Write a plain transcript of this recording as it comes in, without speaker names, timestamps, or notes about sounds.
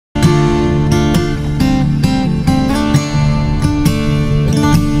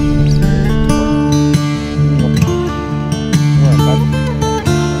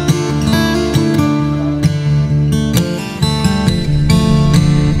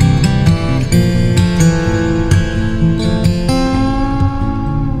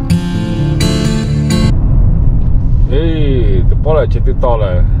lại chỉ đi to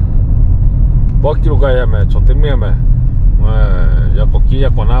là bỏ kilo cái mà chọn tiền miếng mà giờ có kia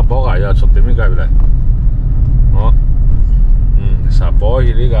còn nào bỏ cái giờ chọn tiền miếng cái vậy đó sao bỏ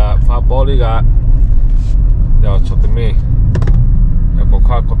gì cái pha bỏ đi cái giờ chọn tiền miếng giờ có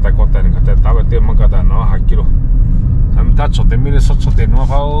khác có tay này cái tay tiền mà cái tay nó 2 kilo em ta chọn tiền miếng thì chọn tiền nó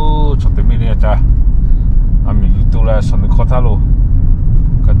phao chọn tiền miếng đi cha em mình tu là sản xuất khó tháo luôn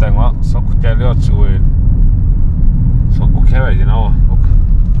cái tay nó sau cái liệu chui sau cái vậy thì nó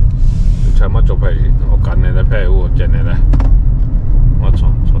ใช้มาจบไปโอกาสในแพร่โอ้เจนเนี่ยมา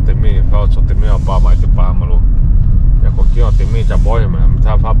ชดเต็มมีเพราะชดเต็มมีเอาปลาใหม่จะปลามาลูอยากก็เกี่ยวเต็มมีจะบ่อยไหมถ้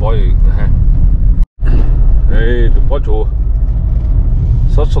าพาบ่อยนะฮะเฮ้ยตัวพ่อชู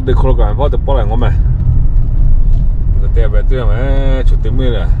สดดีคนกันเพราะตัวพ่ออะไรงงไหมก็เตี้ยไปเตี้ยไหมชดเต็มมี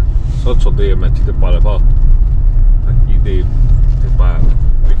เลยสดดีไหมที่ตัวปลาเลยพ่อกี่ดีตัวปลา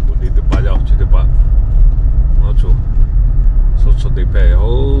วิ่งกูดีตัวปลายาวที่ตัวปลามาชูสดดีไปโ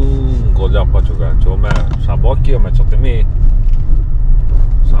อ้ก็จะพอจุกันช่วงแม่สาบอกี้มาชดเต็มมี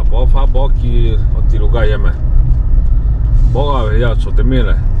สาบอฟ้าบอกีเอาตีลูกไก่ยังไงบอกว่าอยากชดเต็มมีเ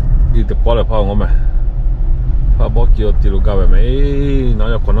ลยดีแต่พอเลยพ่องงไหมฟ้าบอกีเอาตีลูกไก่แบบไหนน้อง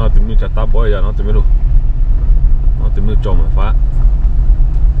อยากคนน้องเต็มมีจะตาบ่อยอย่างน้องเต็มมีรู้น้องเต็มมีจอมฟ้า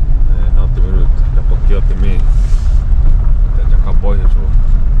น้องเต็มมีรู้จะบอกีเอาเต็มมีแต่จะขับบ่อยชัวร์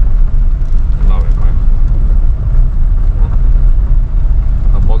เล่าแบบไหน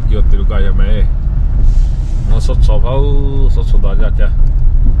บอกกี่ตัวก็ยังไม่น้องสดเขาสดได้จ้ะ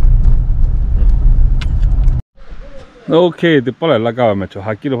โอเคที่ปล่อยแล้วก็มาช่วย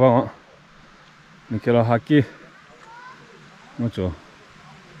ฮักกี้หรือเปล่านี่แค่เราฮักกี้มาช่วย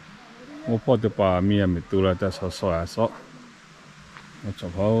ว่าพอที่ป่ามีอะไรตัวเราจะสอยมาช่ว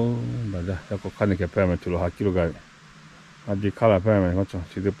ยเขาได้จ้ะแล้วก็ขันนี่แค่เพิ่มมาช่วยเราฮักกี้หรือไงอันนี้ข้าวเพิ่มมามาช่วย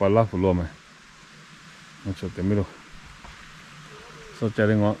ที่ป่าลาฟุลมาช่วยเต็มไม่รู้สนใจ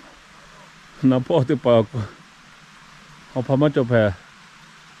เรื่องว่าน้ำพอที่ปากเขาพามาจบแพร่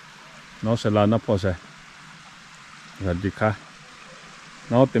น้องเสร็จแล้วน้ำพอใช่กันดีค่ะ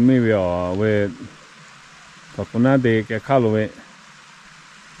น้องเต็มไม่เวียเวขอบคุณนะเด็กแกข้าวเลย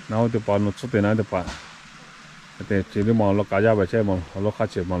น้องที่ปานุสุดที่นั่นที่ปาแต่จีนมองเรากายาไปใช่มั้งเราข้า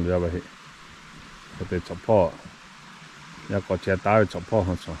เชื่อมองเราไปแต่จับพ่ออยากกอดเชียตายจับพ่อ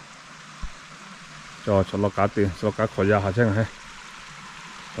หันสองจอชนเรากาตีเรากาขอยาหาใช่ไหม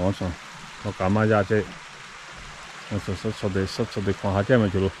สองเรากำมาญาเจ้สดดีของหาเจ้ามา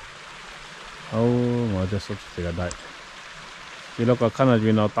จุลุเอาหมอจะสดก็ได้ที่เราก็ขั้นอะไร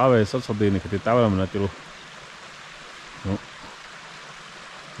เราตาไปสดดีนี่คือตาไปมันจุลุ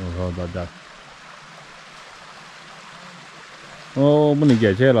เราได้โอ้มันนี่เกี่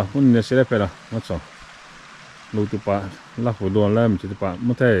ยเช่หรอมันนี่เสียไปหรอมาสองลูกตุปะลาหัวดวนแล้วมันจุตุปะ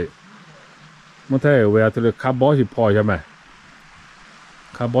มันเท่เวลาที่เราขับบอสที่พอใช่ไหม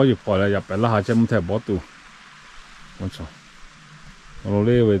ข้าบอกอยู่พอแล้วอย่าไปละหาเจ้ามันแทบบอตูมันชอบเราเ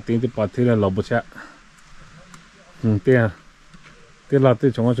ลี้ยงติ้งที่ปาที่นั่นเราบุษะเตี้ยลาที่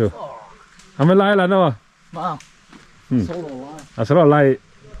ชงก็ชูทำไม่ไล่แล้วเนาะมาสโลไล่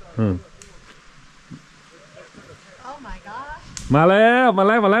มาแล้ว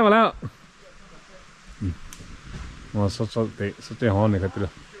มาสดห้องนี่ก็ตัว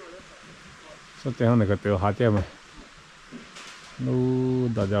สดห้องนี่ก็ตัวหาเจ้าไหมนู้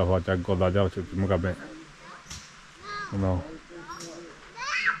ดาจ้าหัวใจก็ดาจ้าชุดมุกแบบน้อง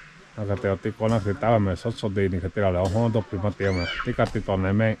แล้วก็เตะตีก้อนนั่นคือตาแบบสดดีนี่คือเตะแล้วห้องดอกพิมพ์เตะมาที่กัดติดตอนไหน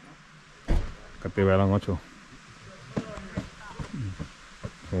แม่กัดเตะไปแล้วงั้นชัว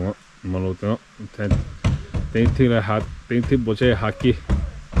มาลุ้นเนาะเต็งที่เลยหาเต็งที่บุษย์ฮักกี้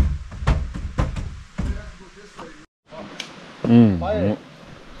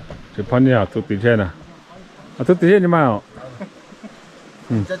จะพันเนี่ยทุกตีเช่นนะทุกตีเช่นจะมา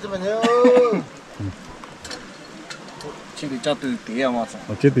这么牛，这里叫对对啊嘛子。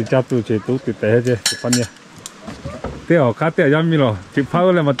这里叫对这都对对这就翻呢。对哦，看对要米咯，就跑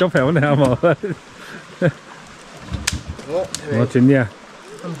过来嘛，找朋友来嘛。我今年。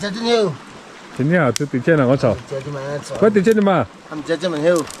这牛。今年啊，这对这呢，我操。快对这的嘛。这么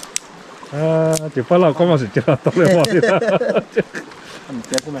牛。就把老干嘛事情了，到来嘛的。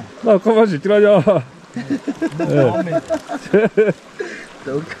老干嘛事情了哟。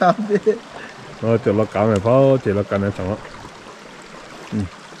都咖啡。就落減咪跑，就落減咪長咯。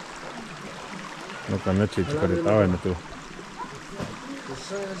落減咪切佢哋打人咪做。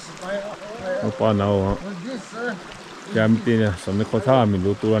我幫手啊。jam tin sớm nay khó thà mình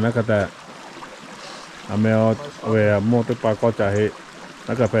lưu tu là cái ta ameo về mua tới ba con chả hết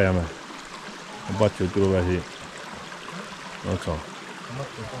nó cà phê mà bắt chịu tu về thì nó chọn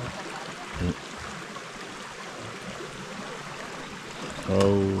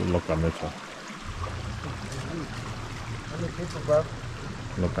lọc cắn đấy cho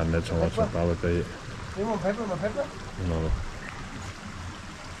lọc cắn đấy cho tao vào đây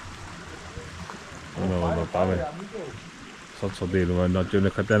nó tao về sốt sốt đi luôn nó chưa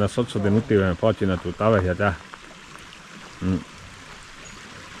được khát nó sốt sốt đi nước tiêu này phô chỉ là tụi tao về hiện ra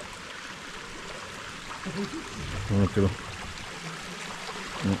chưa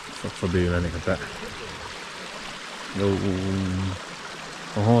sốt đi là này khát đâu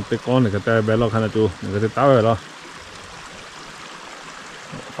con này khát bé lo khăn là chú người ta tao về lo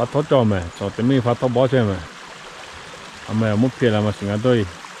phát thoát cho mày cho tụi mình phát thoát bỏ cho mày mất tiền là mà sinh tôi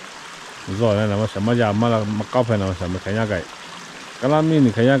rồi này là mà xem mà giờ mà cao phải là xem mà khai nhà cái làm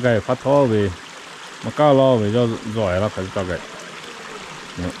mình khai nhà phát thoát về mà cao lo về cho rồi là phải cho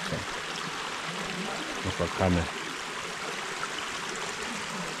nó có khăn này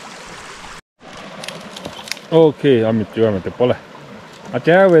ok mình chưa mình tiếp bỏ lại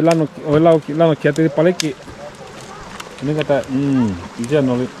chế về làm kia thì bỏ lại kìนี่ก็แต่อีเจนน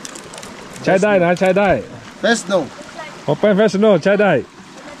อลิใช้ได้นะใช้ได้ Best no. Open professional ใช้ได้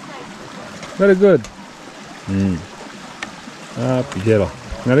very good ปีเจหรอ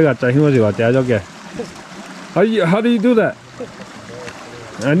งั้นนี่ก็ใจหิ้วสิว่าใจจ้าแก how do you do that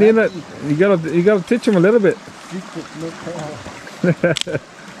อันนี้นะ you gotta teach him a little bit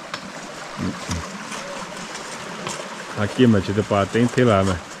กินมาชิดปลาเต็งเท่าไหร่ไห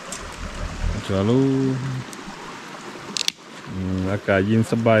มชัวร์ลูอากาศเย็น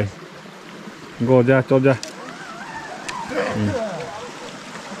สบายก็จะจอดจะ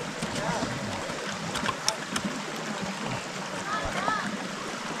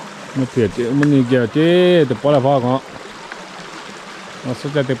มันเสียเจ้มันนี่เกี่ยวเจ้แต่พอแล้วพอก็เราสุด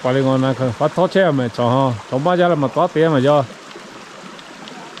จะติดไปเลยก่อนนะคือฟัดท้อเชื่อไหมจ่อฮะจ่อบ้านจะมาต่อเตี้ยไหมจ่อ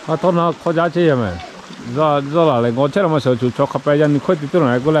ฟัดท้อนะเขาจะเชื่อไหมจ่ออะไรก็เชื่อมาเสียจุดจ่อขับไปยันค่อยติดตัวไห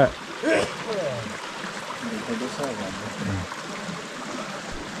นก็แล้ว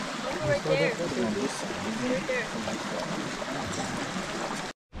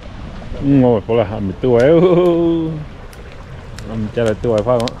ngồi phải là mình tuổi mình chơi là tuổi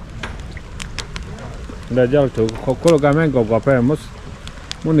phải không? Đây giờ chủ có cái mấy cậu cà phê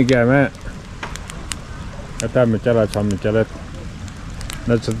muốn đi game mấy, tại mình chơi là chọn mình chơi là,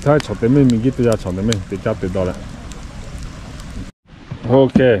 nó chỉ thấy chọn tới mình nghĩ tới giờ chọn tới mình để chấp tới đó là,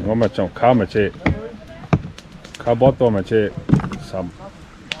 ok, tôi mà chọn cá mà chơi, cá bát to mà chơi, sắm,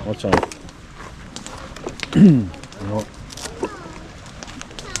 tôi chọn.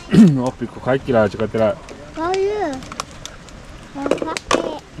 어, 비코 갈기라 저거 때라. 거유. 카페.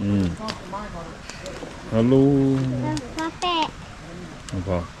 할로. 카페.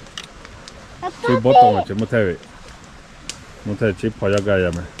 봐. 제 보통 저 못해. 못해 집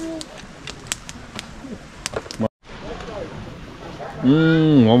봐야가야매.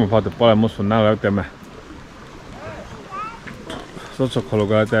 오늘 봐도 빨리 무슨 나갈 때문에. 소소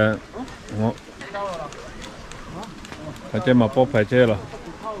걸어가야 돼. 어제 막 뽑아야 돼.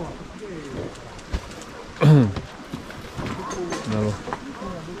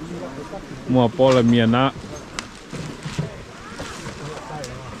 mua po là miền á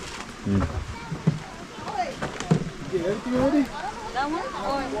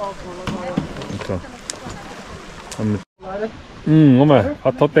ngô mà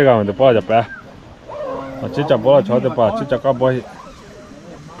phát thốt tê gạo để bỏ chập bé chỉ chập bỏ là cho để bỏ chỉ chập cá bỏ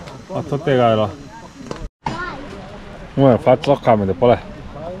phát thốt tê gạo rồi ngô mà phát chóc cả mình để bỏ lại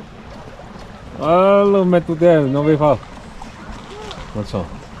alo mẹ tụi đây nó về phao nó sao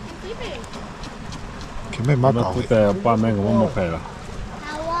cái mẹ má cào tụi đây ba mẹ cũng một phải là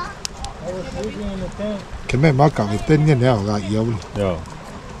cái mẹ má cào thì tên như nào là yếu rồi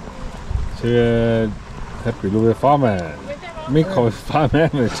chứ hết bị lưu về phao mà mấy khẩu phao mẹ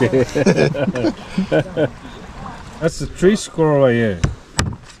mà chứ that's a tree squirrel right here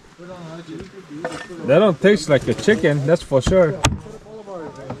they don't taste like a chicken that's for sure.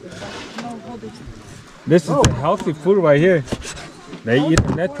 This is the healthy food right here. They eat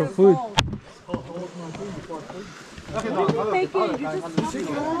natural food.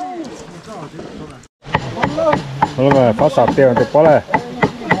 Hello mà phá sạt tiền thì có này.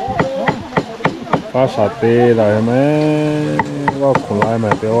 Phá sạt tiền rồi mấy có khủng lại mà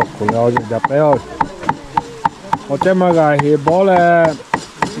tiêu khủng lại gì đẹp đấy thôi. Ở trên mà gà thì bỏ là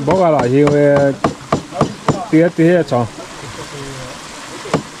bỏ gà lại thì tía tía chọn.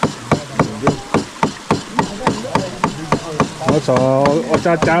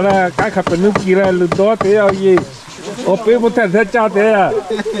 Ở cha là cái khắp nước kia là lụt đó thế à gì? Ở bên một thằng thế cha thế à?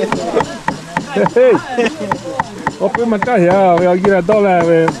 Ở bên một cái à? Ở kia là đó là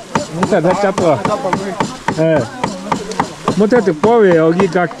về một thằng thế cha thôi. Một thế thì bỏ về ở cái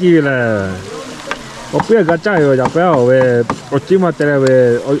cá kia là ở phía cái trái rồi, bây giờ về ở chỉ mà thế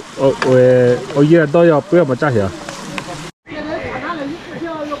về ở cái đó giờ bây giờ mà trái hả?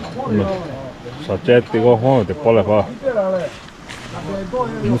 Sao chết thì có hoa thì bỏ lại vào.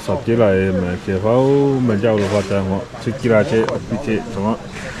 Nó sao chết lại mà chỉ vào mình giao được vào trong họ, chỉ kia là chỉ ở phía trên đúng không?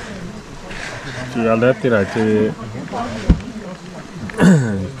 Chỉ là lép thì là chỉ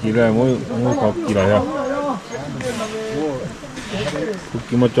kia là mỗi có kia là ha.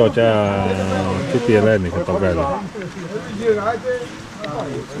 Cái mà cho chút tiền lên thì cái tao cái rồi.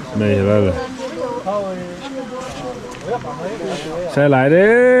 Này là xe lại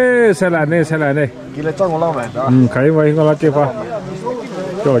đi, xe lại đi. Kia là trong lâu này. Cái vậy có lá chia pha,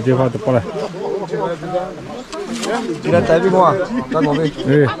 cho chia pha tập lại. Kia là trái bên ngoài, trong ngồi đi.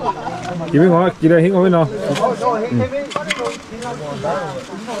 Ừ, chỉ biết ngó, chỉ đây hít ngó bên nào.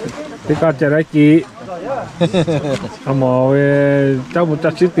 Cái con chạy đấy chị, mà cháu một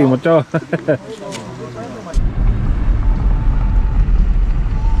trăm xíu tiền một cho.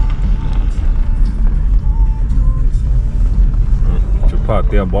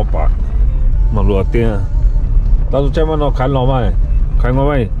 tiền bỏ bạc mà lùa tiền tao chơi mà nó khăn nó mày khăn nó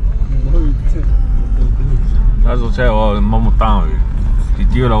mày tao chơi ở mà một tao thì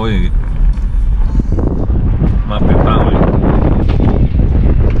chiêu đâu vậy mà bị tao vậy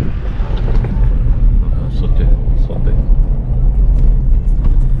sốt đấy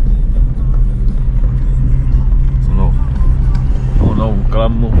no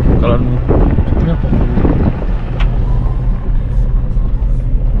kalamu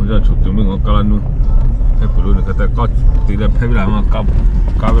giờ chủ tịch mình có cả luôn, hay bự luôn người ta có tỷ lệ phép lại mà cao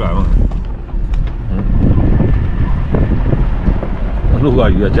lại mà, lúc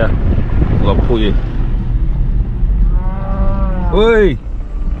gọi gì chứ, gặp phụ gì, ơi,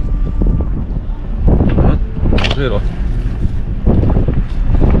 thế rồi,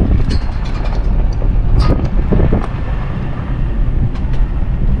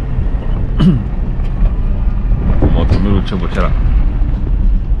 một tụi mình chưa một chơi lại.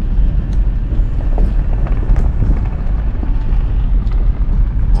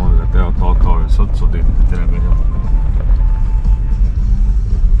 Sotto di tenere bene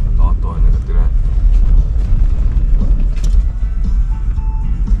tutto in negativa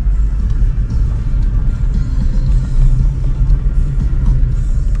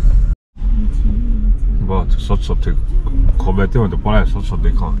boh sotto di come te devo parlare sotto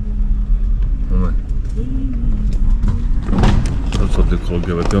di con come sotto di con che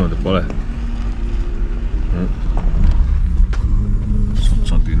devo parlare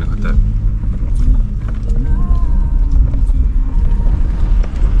sotto di negativa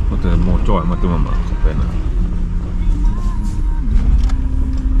để mua trọi mà tôi mà không phải là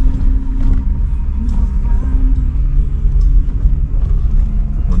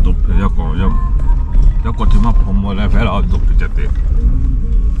mình đục thì có chỉ mà không mua lại phải là đục thì chết đi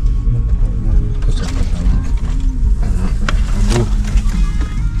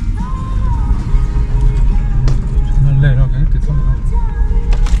nó lên rồi cái thì không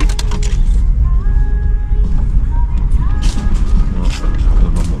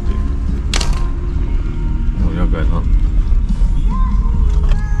vậy thôi.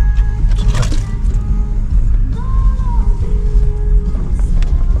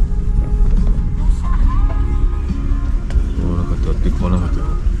 Ora che ti piccola ma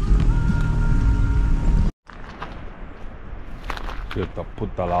che sta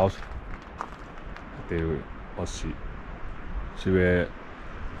putta laus. Te ossi. Si ve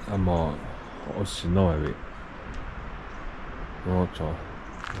amo ossi no è. No ciò.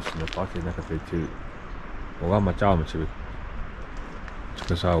 Ossi ne pa che ne che ti 我嘛照嘛去，这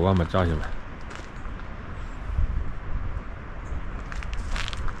个时候我嘛照去嘛。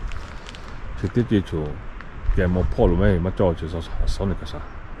直接接触，也冇破路咩，嘛照就说少那个啥，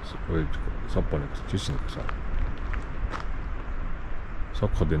会少破那个就是那个啥，少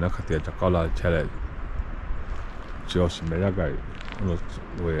确定那个点就搞了起来，只要是没那个，我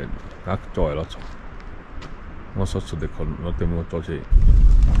会那照了错，我所说的可能我对我做起。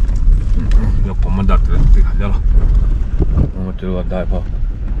 io comandante ti cagliala non te lo dai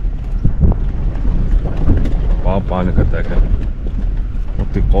pa ne che te non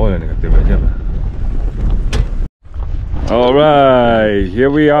ti cogliere ne che te vedi all right here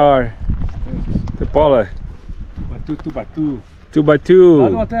we are the pole 2 by 2 2 by 2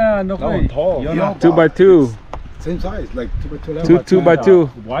 2 by 2 Same size, like 2 by 2. 2 by 2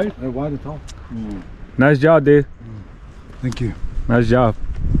 Wide? Wide and tall. Nice job, dude. Thank you. Nice job.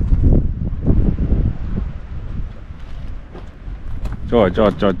 좋아.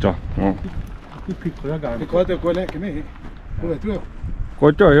 Piccolo, guarda, che me. 过来对。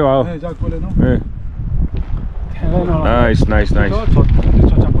過咗去話。哎，再过来喏。嗯。Nice, nice, nice.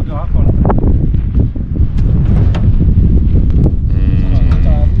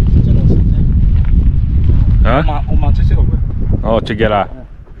 Hả? Ồ, chị kia là.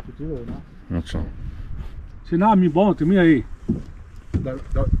 Chị nào mình bỏ từ mấy You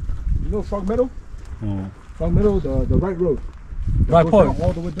know Frog Meadow? Frog Meadow, the right road. Right Goes point. down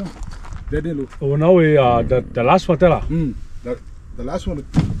all the way down. There they look. Oh, now we the last one there. The last one,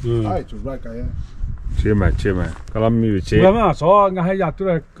 right to right guy. Chế mà. Cái lắm mì chế. Vậy mà số ngay hay giờ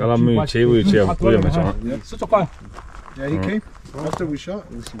tôi Cái lắm mì chế vui chế không vui mà chọn. Số cho coi. Yeah, he came after we shot.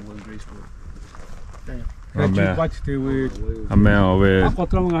 Let's see one race for it. Amè về.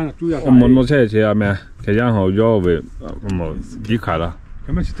 Ông muốn xe chế amè. Cái dạng họ vô về mà đi khai là.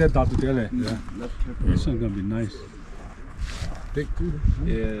 Cái mấy chiếc đào tụi này. This one gonna be nice. Big too.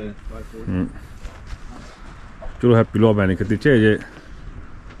 Yeah. Chú happy lo bạn này cái chế chế.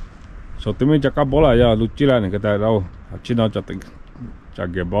 So tụi mình chắc cá bó lại giờ lúc chỉ là này cái tay đâu. Chỉ nó chắc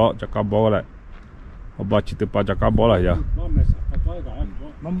cái bó chắc cá bó lại. Họ bắt chỉ tự bắt chắc cá bó lại giờ.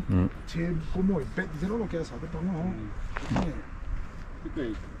 Chế có mỗi bét thì nó kia sao cái đó nó.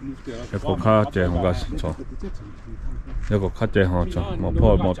 Cái cổ khá chế không có cho. Cái cổ khá chế không cho. Mà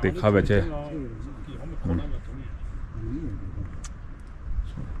phô một tí khá về chế.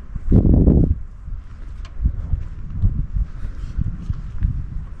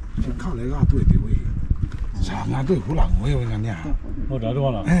靠那个对的喂，啥俺对湖南我也问伢。我这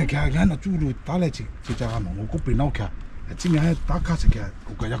多了。哎，看俺那猪肉打来去，就叫俺们我边脑看，今年还打卡去看，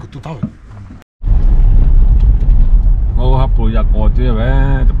我感觉个都打完。我还不要过这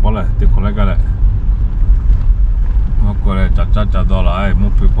呗，就过来，就过来个嘞。我过来找到了，哎，没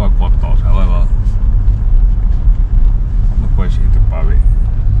被迫过到才会吧？没关系，就把呗。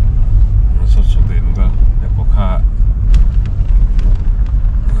我说的那个要不看。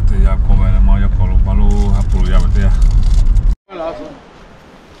Ya come la moja palo hapulu ya betul ya.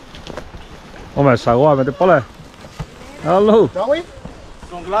 Oh mà sao quá mà đi bỏ lại. Hello. Shall we?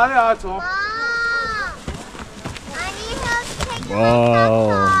 Don't lie at all. Wow,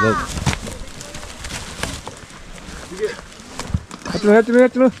 look.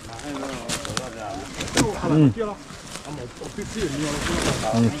 Hết luôn. Không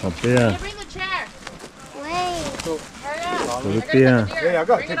biết. Yeah, I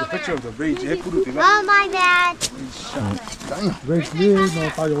gotta take a picture of the rage. Oh, my bad. Rage no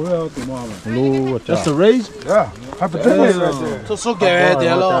tayo to mama. Hello, That's the raise. Yeah, hypothetically right there. So cái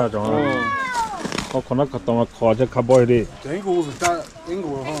đấy lo. Có con nó có tông khó cho cowboy đi. Cái của người ta, cái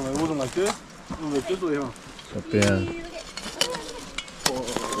của họ là uống là cái, người cái rồi hả? Tiền.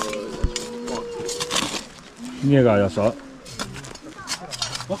 Nghe cái gì sao?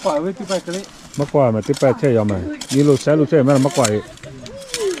 Mất quài với cái cái đấy. Mất quài mà tiếp bài chơi rồi mà. Đi lùi xe mà mất quài.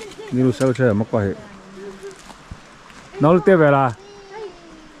 Đi lùi xe mà mất quài. Nó tiếp về là.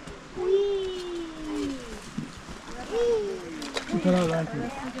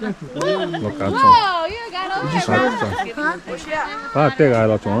 Nó cả xong. À, tiếp cái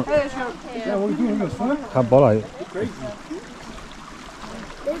là xong. Thằng bỏ lại.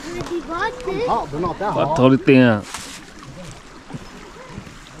 Bắt thôi đi tiền à.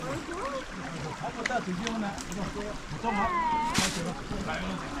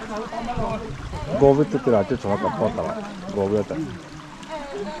 Go with the là chứ cho nó có tao. Go with it.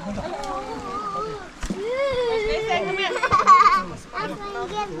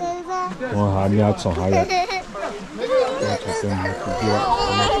 Hà nhà xong hai rồi.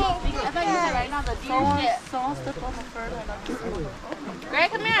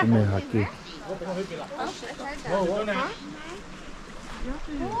 Greg, come here. Mày hạt gì?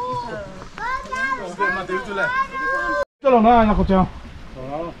 Cho nó là có chăng?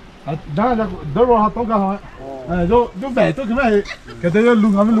 Đó là đó là tông cả hả? Rồi bẻ tôi cái này cái đấy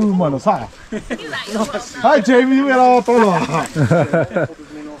luôn hả luôn mà nó sai. Hai chị mi về lo tôi rồi.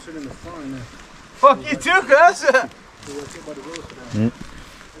 Fuck you too, cuz.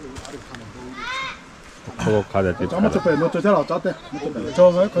 Khó khăn đấy. Cho một chút bẻ nó cho nó cho thế.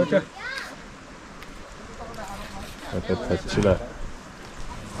 Cho cái coi chơi. Cái thật chứ là.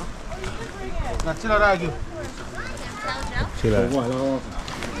 Là chỉ là ra kìa. Chứ là.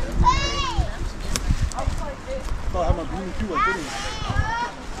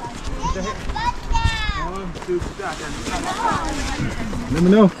 Let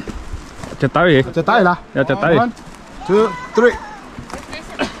me know. Chặt tay gì? Chặt tay là? Dạ chặt tay. 1, 2, 3.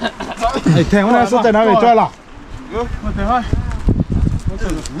 Hey, thèm cái này sao tay nó về chơi là? Một thèm thôi.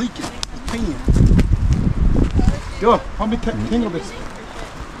 Yo, how many king of this?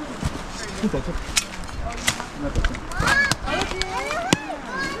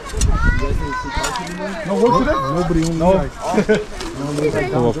 No work today? Nobody on No.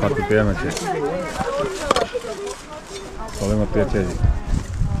 Ovo partipijeme će. Solimo tečeji.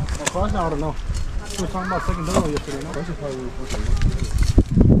 Of course, I don't know. We were talking about second double yesterday, no?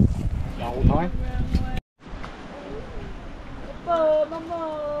 All time.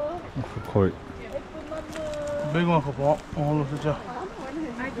 คอย Big one for Paul. Oh, look at you.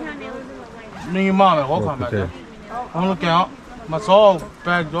 Me, mom, I walk on back there. I'm looking out. My soul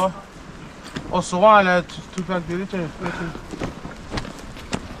back door. Oh, so why that 2-pack did it?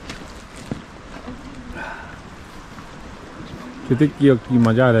 ที่เกี่ยวกี่ม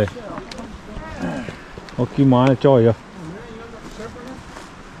าจ้าเลยโอ้กี่มาจ่อยอ่ะ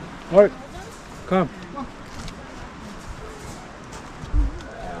Alright, come.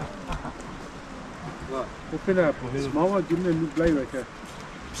 Open up. Small one, give me a new blade right there.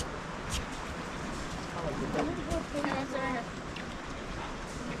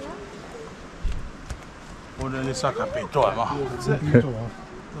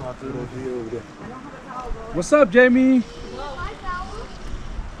 What's up, Jamie?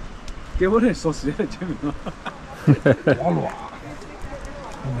 Get what is so serious, Jamie?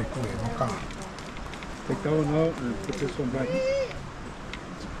 Take that one out and put this one back.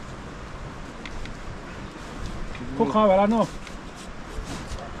 Cook how I know.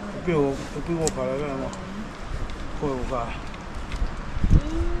 Bill, the people got it. Oh, God.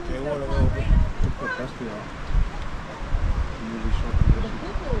 Okay, what That's the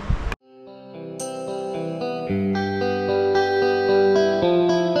Thank you.